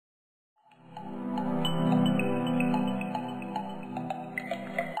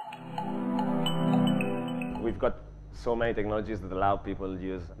so many technologies that allow people to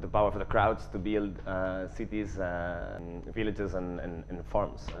use the power of the crowds to build cities, villages, and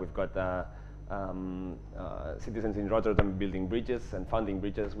farms. We've got citizens in Rotterdam building bridges and funding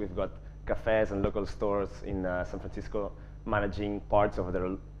bridges. We've got cafes and local stores in San Francisco managing parts of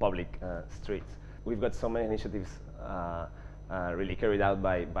their public streets. We've got so many initiatives really carried out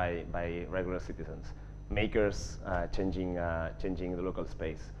by regular citizens. Makers changing the local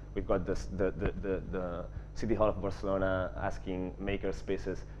space. We've got the City Hall of Barcelona asking maker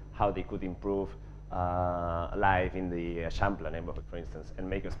spaces how they could improve life in the Champlain neighborhood, for instance, and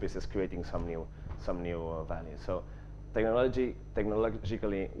maker spaces creating some new value. So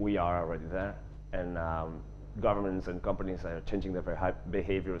technologically, we are already there, and governments and companies are changing their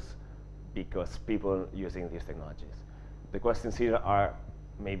behaviors because people using these technologies. The questions here are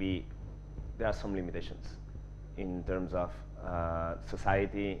maybe there are some limitations in terms of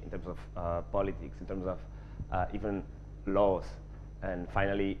society, in terms of politics, in terms of even laws, and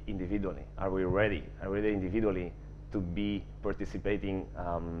finally individually. Are we ready? Are we ready individually to be participating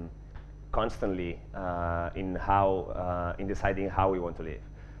constantly in deciding how we want to live?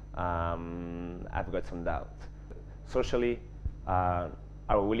 I've got some doubts. Socially, are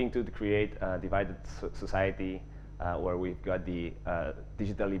we willing to create a divided society where we've got the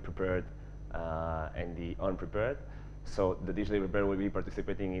digitally prepared and the unprepared? So the digitally prepared will be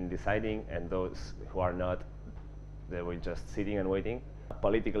participating in deciding, and those who are not, they will just sitting and waiting.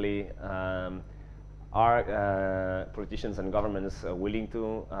 Politically, are politicians and governments willing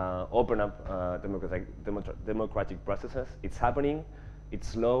to open up democratic processes? It's happening. It's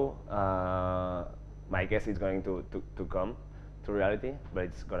slow. My guess is going to come to reality, but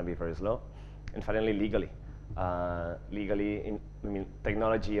it's going to be very slow. And finally, legally.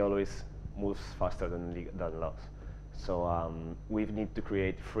 Technology always moves faster than laws. So we need to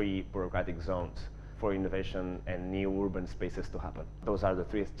create free bureaucratic zones for innovation and new urban spaces to happen. Those are the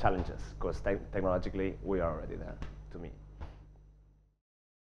three challenges, because technologically we are already there, to me.